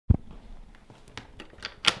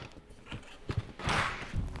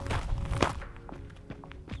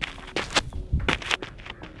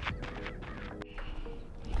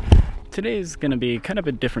Today is going to be kind of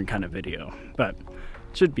a different kind of video, but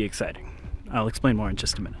it should be exciting. I'll explain more in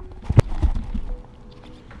just a minute.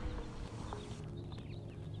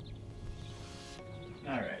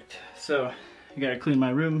 Alright, so I gotta clean my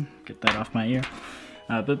room, get that off my ear.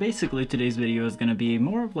 But basically today's video is going to be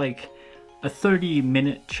more of like a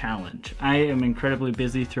 30-minute challenge. I am incredibly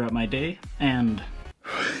busy throughout my day, and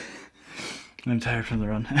I'm tired from the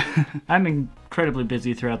run. I'm incredibly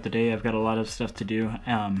busy throughout the day. I've got a lot of stuff to do,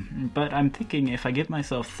 but I'm thinking if I give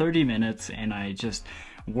myself 30 minutes and I just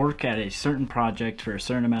work at a certain project for a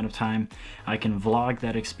certain amount of time, I can vlog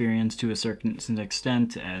that experience to a certain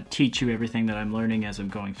extent, teach you everything that I'm learning as I'm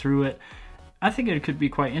going through it. I think it could be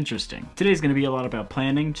quite interesting. Today's going to be a lot about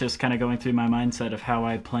planning, just kind of going through my mindset of how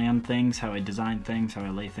I plan things, how I design things, how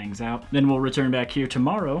I lay things out. Then we'll return back here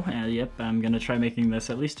tomorrow. Yep, I'm going to try making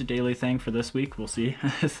this at least a daily thing for this week. We'll see.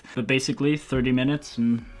 But basically, 30 minutes,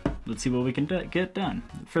 and let's see what we can get done.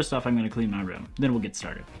 First off, I'm going to clean my room. Then we'll get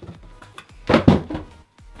started.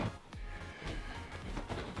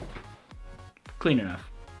 Clean enough.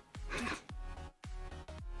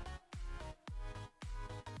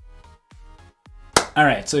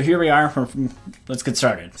 Alright, so here we are. Let's get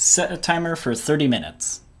started. Set a timer for 30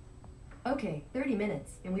 minutes. Okay, 30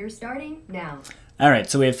 minutes, and we are starting now. Alright,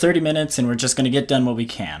 so we have 30 minutes and we're just going to get done what we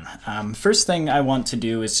can. First thing I want to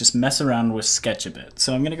do is just mess around with Sketch a bit.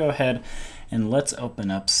 So I'm going to go ahead and let's open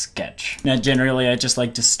up Sketch. Now generally I just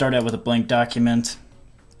like to start out with a blank document,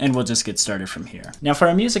 and we'll just get started from here. Now for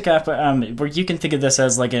our music app, you can think of this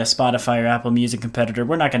as like a Spotify or Apple Music competitor.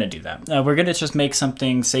 We're not going to do that. We're going to just make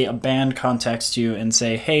something, say a band contacts you and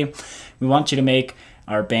say, hey, we want you to make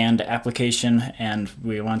our band application and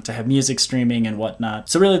we want to have music streaming and whatnot.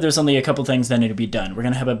 So really there's only a couple things that need to be done. We're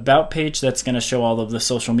going to have an about page that's going to show all of the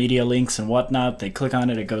social media links and whatnot. They click on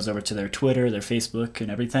it, it goes over to their Twitter, their Facebook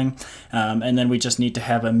and everything. And then we just need to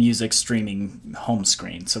have a music streaming home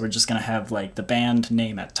screen. So we're just going to have like the band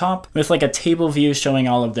name at top with like a table view showing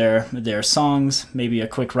all of their songs, maybe a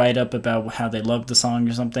quick write-up about how they love the song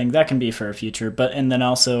or something. That can be for a future, and then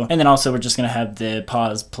also we're just going to have the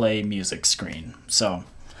pause play music screen. So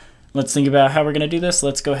let's think about how we're going to do this.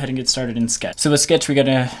 Let's go ahead and get started in Sketch. So with Sketch, we're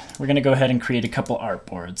gonna go ahead and create a couple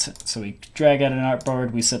artboards. So we drag out an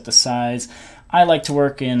artboard, we set the size. I like to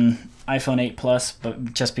work in iPhone 8 Plus,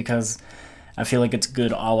 but just because I feel like it's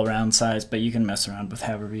good all-around size, but you can mess around with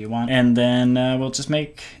however you want. And then we'll just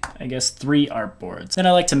make, I guess, 3 artboards. Then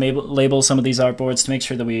I like to label some of these artboards to make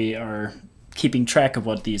sure that we are keeping track of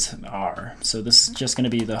what these are. So this is just going to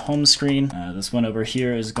be the home screen. This one over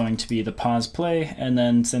here is going to be the pause play, and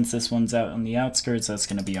then since this one's out on the outskirts, that's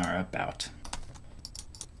going to be our about.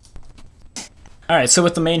 Alright, so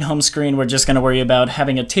with the main home screen, we're just going to worry about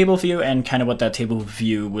having a table view and kind of what that table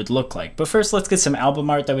view would look like. But first, let's get some album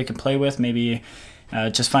art that we can play with. Maybe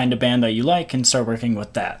just find a band that you like and start working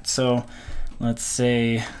with that. So let's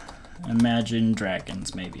say Imagine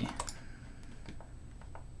Dragons, maybe.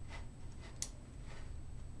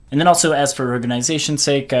 And then also, as for organization's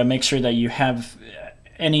sake, make sure that you have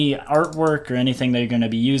any artwork or anything that you're going to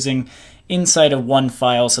be using inside of one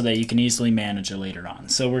file so that you can easily manage it later on.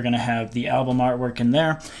 So we're going to have the album artwork in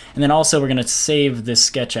there, and then also we're going to save this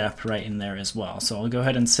Sketch app right in there as well. So I'll go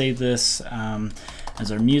ahead and save this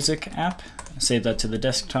as our music app, save that to the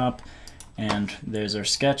desktop, and there's our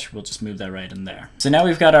Sketch. We'll just move that right in there. So now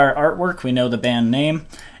we've got our artwork, we know the band name,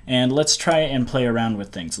 and let's try and play around with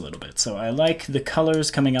things a little bit. So I like the colors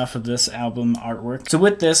coming off of this album artwork. So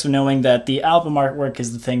with this, knowing that the album artwork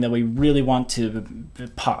is the thing that we really want to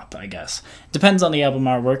pop, I guess. Depends on the album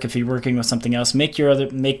artwork. If you're working with something else, make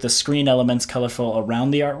the screen elements colorful around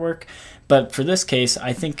the artwork. But for this case,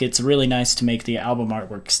 I think it's really nice to make the album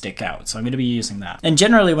artwork stick out. So I'm going to be using that. And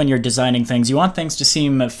generally when you're designing things, you want things to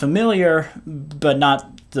seem familiar, but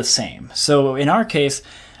not the same. So in our case,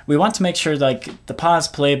 we want to make sure like the pause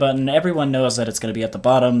play button, everyone knows that it's going to be at the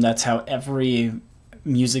bottom. That's how every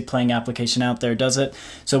music playing application out there does it.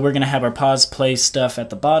 So we're going to have our pause play stuff at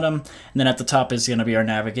the bottom, and then at the top is going to be our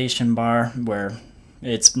navigation bar where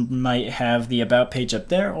it might have the about page up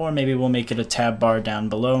there, or maybe we'll make it a tab bar down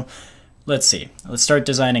below. Let's see. Let's start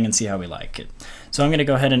designing and see how we like it. So I'm going to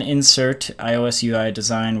go ahead and insert iOS UI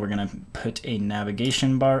design. We're going to put a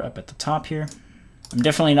navigation bar up at the top here. I'm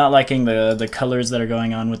definitely not liking the colors that are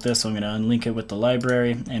going on with this, so I'm going to unlink it with the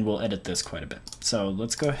library, and we'll edit this quite a bit. So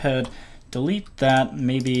let's go ahead, delete that,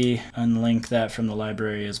 maybe unlink that from the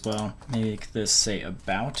library as well. Make this say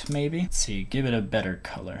about, maybe. Let's see, give it a better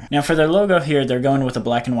color. Now for their logo here, they're going with a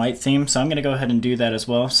black and white theme, so I'm going to go ahead and do that as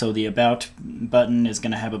well. So the about button is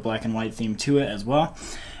going to have a black and white theme to it as well.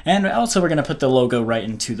 And also we're going to put the logo right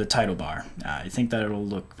into the title bar. I think that it'll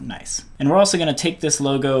look nice. And we're also going to take this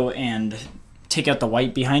logo and take out the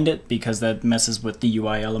white behind it because that messes with the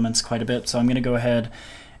UI elements quite a bit. So I'm going to go ahead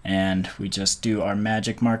and we just do our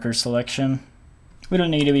magic marker selection. We don't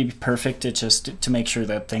need to be perfect, it's just to make sure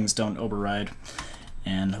that things don't override.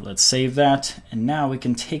 And let's save that. And now we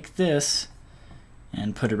can take this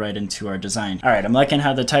and put it right into our design. All right, I'm liking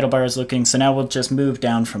how the title bar is looking, so now we'll just move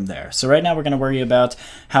down from there. So right now we're gonna worry about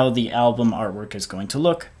how the album artwork is going to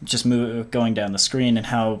look, just going down the screen, and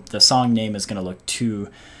how the song name is gonna look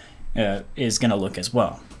as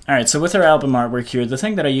well. All right, so with our album artwork here, the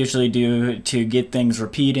thing that I usually do to get things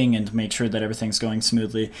repeating and to make sure that everything's going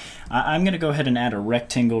smoothly, I'm gonna go ahead and add a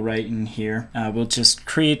rectangle right in here. We'll just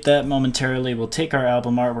create that momentarily. We'll take our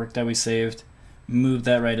album artwork that we saved, move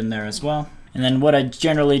that right in there as well. And then what I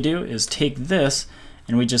generally do is take this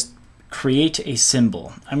and we just create a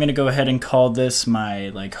symbol. I'm going to go ahead and call this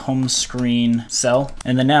my home screen cell.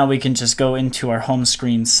 And then now we can just go into our home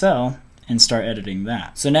screen cell and start editing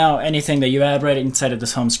that. So now anything that you add right inside of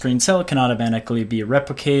this home screen cell can automatically be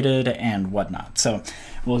replicated and whatnot. So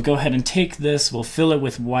we'll go ahead and take this, we'll fill it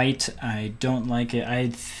with white. I don't like it. I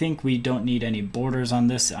think we don't need any borders on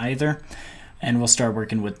this either. And we'll start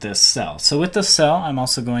working with this cell. So with this cell, I'm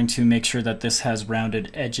also going to make sure that this has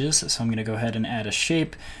rounded edges. So I'm going to go ahead and add a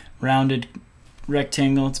shape, rounded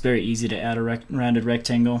rectangle. It's very easy to add a rounded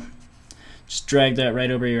rectangle. Just drag that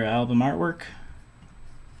right over your album artwork.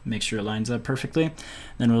 Make sure it lines up perfectly.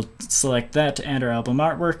 Then we'll select that to add our album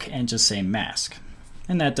artwork and just say mask.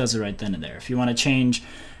 And that does it right then and there. If you want to change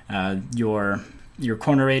your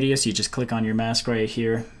corner radius, you just click on your mask right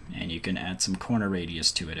here and you can add some corner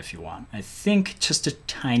radius to it if you want. I think just a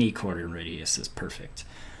tiny corner radius is perfect.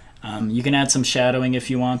 You can add some shadowing if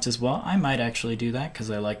you want as well. I might actually do that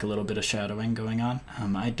because I like a little bit of shadowing going on.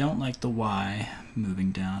 I don't like the Y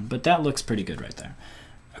moving down, but that looks pretty good right there.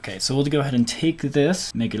 Okay, so we'll go ahead and take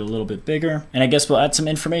this, make it a little bit bigger, and I guess we'll add some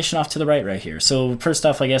information off to the right here. So first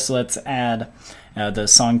off, I guess let's add the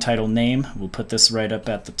song title name. We'll put this right up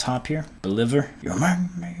at the top here. Believer. You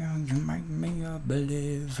make me a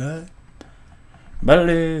believer.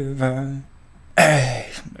 Believer.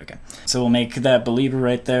 Okay, so we'll make that believer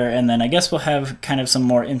right there, and then I guess we'll have kind of some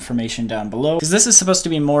more information down below, because this is supposed to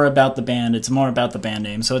be more about the band. It's more about the band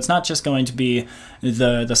name, so it's not just going to be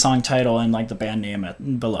the song title and the band name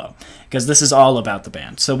below, because this is all about the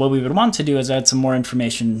band. So what we would want to do is add some more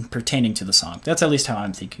information pertaining to the song. That's at least how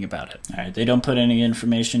I'm thinking about it. All right, they don't put any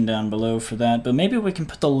information down below for that, but maybe we can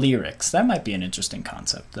put the lyrics. That might be an interesting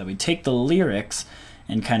concept, that we take the lyrics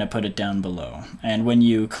and kind of put it down below. And when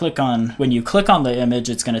you click on the image,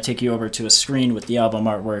 it's going to take you over to a screen with the album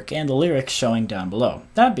artwork and the lyrics showing down below.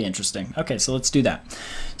 That'd be interesting. Okay, so let's do that.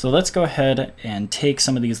 So let's go ahead and take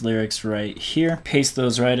some of these lyrics right here, paste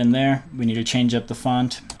those right in there. We need to change up the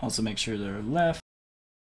font. Also make sure they're left.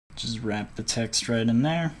 Just wrap the text right in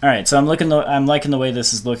there. All right, so I'm liking the way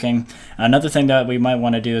this is looking. Another thing that we might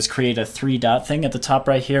want to do is create a 3-dot thing at the top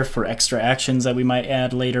right here for extra actions that we might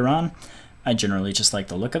add later on. I generally just like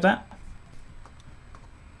the look of that.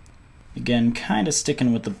 Again, kind of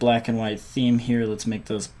sticking with the black and white theme here. Let's make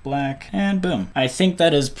those black, and boom. I think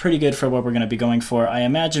that is pretty good for what we're going to be going for. I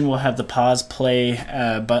imagine we'll have the pause play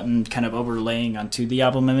button kind of overlaying onto the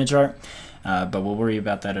album image art, but we'll worry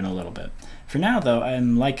about that in a little bit. For now, though,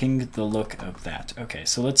 I'm liking the look of that. Okay,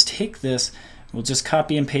 so let's take this. We'll just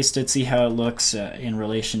copy and paste it, see how it looks in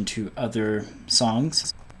relation to other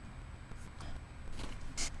songs.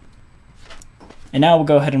 And now we'll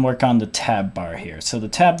go ahead and work on the tab bar here. So the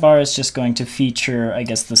tab bar is just going to feature, I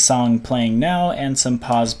guess, the song playing now and some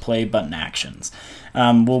pause play button actions.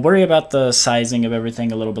 We'll worry about the sizing of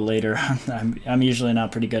everything a little bit later. I'm usually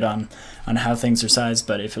not pretty good on how things are sized,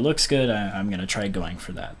 but if it looks good, I'm going to try going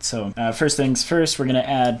for that. So first things first, we're going to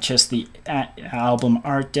add just the album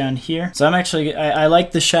art down here. So I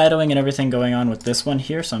like the shadowing and everything going on with this one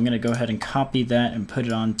here, so I'm going to go ahead and copy that and put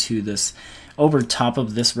it onto this over top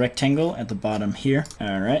of this rectangle at the bottom here.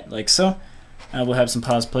 All right, like so. We'll have some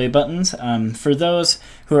pause play buttons. For those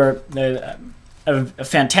who are a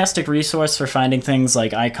fantastic resource for finding things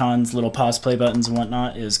like icons, little pause play buttons and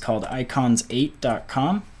whatnot is called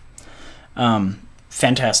icons8.com.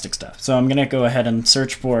 Fantastic stuff. So I'm gonna go ahead and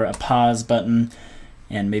search for a pause button,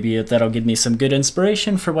 and maybe that'll give me some good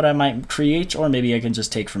inspiration for what I might create, or maybe I can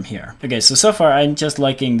just take from here. Okay, so far I'm just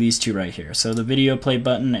liking these two right here. So the video play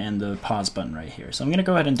button and the pause button right here. So I'm gonna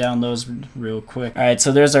go ahead and download those real quick. All right,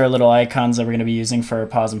 so there's our little icons that we're gonna be using for our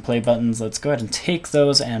pause and play buttons. Let's go ahead and take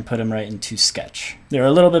those and put them right into Sketch. They're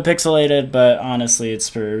a little bit pixelated, but honestly it's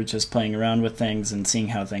for just playing around with things and seeing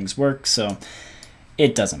how things work. So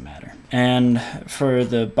it doesn't matter. And for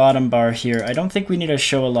the bottom bar here, I don't think we need to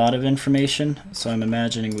show a lot of information, so I'm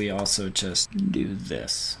imagining we also just do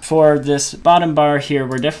this. For this bottom bar here,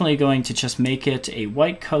 we're definitely going to just make it a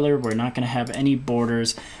white color. We're not going to have any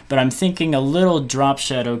borders, but I'm thinking a little drop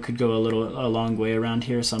shadow could go a long way around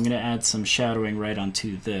here, so I'm going to add some shadowing right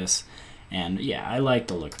onto this. And yeah, I like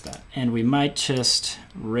the look of that. And we might just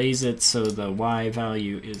raise it so the Y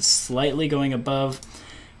value is slightly going above.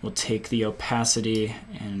 We'll take the opacity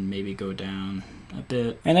and maybe go down a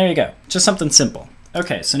bit. And there you go, just something simple.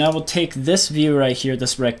 Okay, so now we'll take this view right here,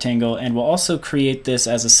 this rectangle, and we'll also create this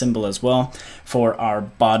as a symbol as well for our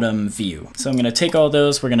bottom view. So I'm gonna take all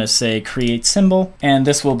those, we're gonna say create symbol, and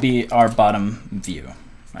this will be our bottom view,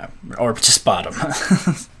 or just bottom.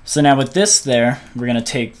 So now with this there, we're gonna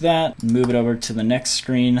take that, move it over to the next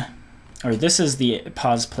screen, or this is the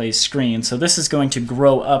pause play screen, so this is going to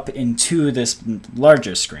grow up into this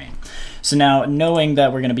larger screen. So now, knowing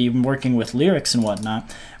that we're going to be working with lyrics and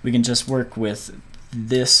whatnot, we can just work with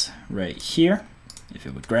this right here, if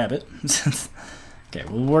it would grab it. Okay,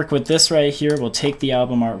 we'll work with this right here, we'll take the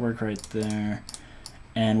album artwork right there,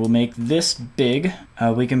 and we'll make this big.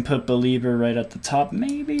 We can put Believer right at the top,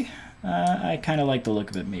 maybe? I kind of like the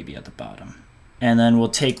look of it maybe at the bottom. And then we'll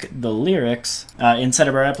take the lyrics. Inside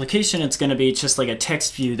of our application, it's going to be just like a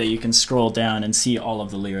text view that you can scroll down and see all of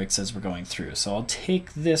the lyrics as we're going through. So I'll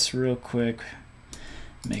take this real quick,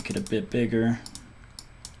 make it a bit bigger.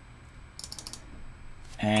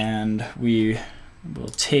 And we will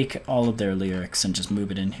take all of their lyrics and just move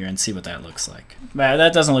it in here and see what that looks like. But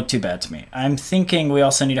that doesn't look too bad to me. I'm thinking we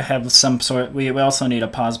also need to have some sort, we also need a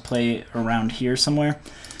pause play around here somewhere.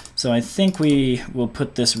 So I think we will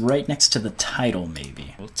put this right next to the title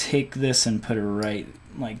maybe. We'll take this and put it right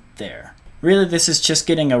like there. Really, this is just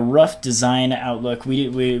getting a rough design outlook.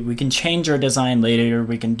 We can change our design later.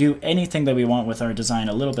 We can do anything that we want with our design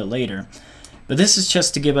a little bit later. But this is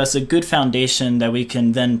just to give us a good foundation that we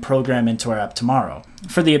can then program into our app tomorrow.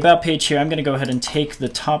 For the About page here, I'm going to go ahead and take the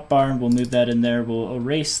top bar. We'll move that in there. We'll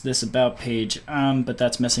erase this About page, but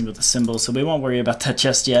that's messing with the symbol, so we won't worry about that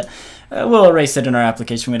just yet. We'll erase it in our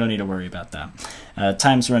application. We don't need to worry about that.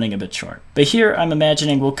 Time's running a bit short. But here, I'm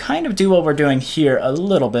imagining we'll kind of do what we're doing here a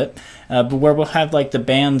little bit, but where we'll have like the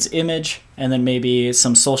band's image and then maybe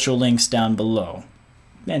some social links down below.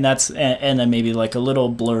 And then maybe like a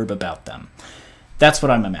little blurb about them. That's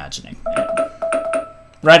what I'm imagining.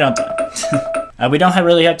 Right on time. We don't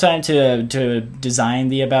really have time to design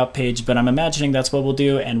the About page, but I'm imagining that's what we'll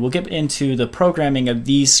do, and we'll get into the programming of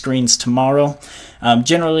these screens tomorrow.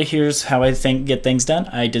 Generally, here's how I get things done.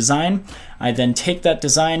 I design, I then take that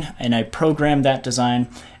design, and I program that design,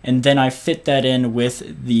 and then I fit that in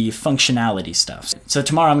with the functionality stuff. So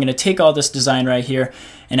tomorrow I'm going to take all this design right here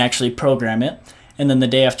and actually program it, and then the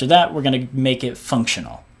day after that, we're going to make it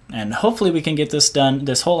functional. And hopefully we can get this done,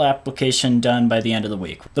 this whole application done by the end of the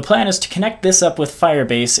week. The plan is to connect this up with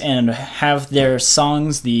Firebase and have their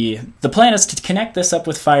songs, the plan is to connect this up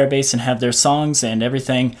with Firebase and have their songs and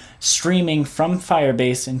everything streaming from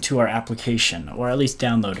Firebase into our application, or at least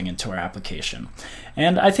downloading into our application.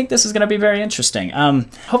 And I think this is going to be very interesting.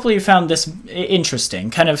 Hopefully you found this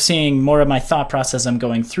interesting, kind of seeing more of my thought process. I'm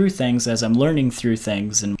going through things as I'm learning through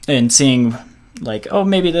things and seeing like, oh,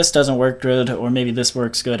 maybe this doesn't work good, or maybe this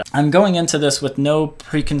works good. I'm going into this with no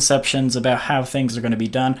preconceptions about how things are going to be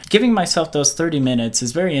done. Giving myself those 30 minutes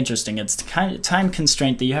is very interesting. It's the kind of time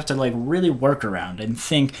constraint that you have to like really work around and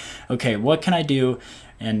think, okay, what can I do?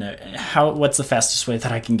 And what's the fastest way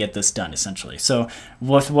that I can get this done, essentially. So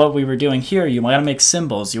with what we were doing here, you want to make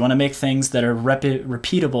symbols. You want to make things that are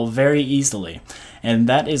repeatable very easily. And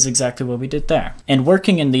that is exactly what we did there. And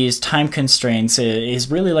working in these time constraints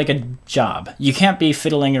is really like a job. You can't be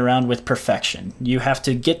fiddling around with perfection. You have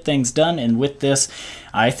to get things done, and with this,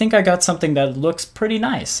 I think I got something that looks pretty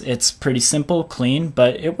nice. It's pretty simple, clean,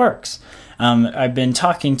 but it works. I've been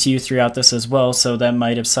talking to you throughout this as well, so that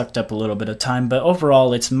might have sucked up a little bit of time, but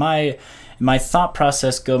overall it's my thought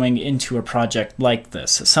process going into a project like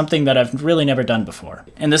this, something that I've really never done before.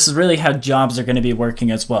 And this is really how jobs are going to be working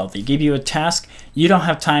as well. They give you a task, you don't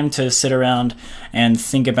have time to sit around and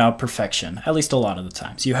think about perfection, at least a lot of the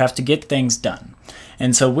times. You have to get things done.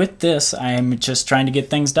 And so with this, I'm just trying to get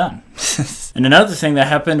things done. And another thing that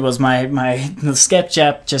happened was the Sketch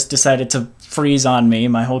app just decided to freeze on me.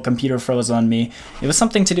 My whole computer froze on me. It was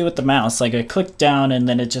something to do with the mouse. Like I clicked down and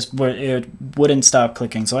then it wouldn't stop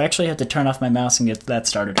clicking. So I actually had to turn off my mouse and get that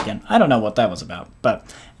started again. I don't know what that was about, but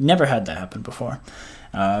never had that happen before.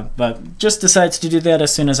 but just decides to do that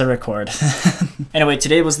as soon as I record. Anyway,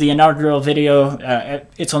 today was the inaugural video.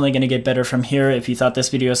 It's only going to get better from here. If you thought this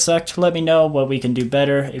video sucked, let me know what we can do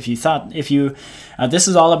better. This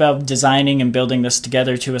is all about designing and building this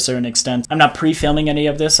together to a certain extent. I'm not pre-filming any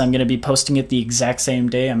of this. I'm going to be posting it the exact same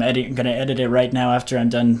day. I'm going to edit it right now after I'm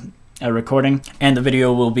done recording, and the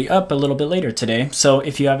video will be up a little bit later today. So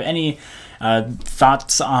if you have any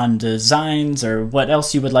thoughts on designs or what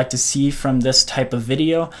else you would like to see from this type of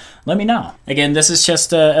video, let me know. Again, this is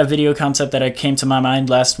just a video concept that came to my mind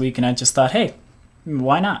last week, and I just thought, hey,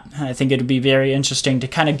 why not? I think it'd be very interesting to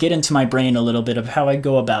kind of get into my brain a little bit of how I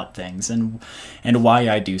go about things and why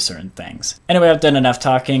I do certain things. Anyway, I've done enough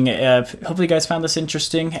talking. Hopefully you guys found this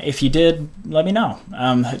interesting. If you did, let me know.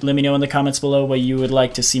 Let me know in the comments below what you would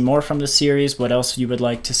like to see more from this series, what else you would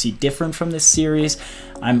like to see different from this series.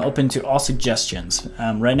 I'm open to all suggestions.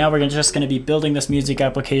 Right now we're just going to be building this music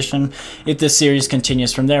application. If this series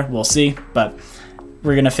continues from there, we'll see, but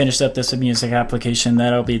we're going to finish up this music application.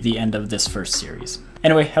 That'll be the end of this first series.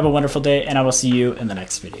 Anyway, have a wonderful day, and I will see you in the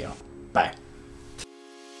next video. Bye.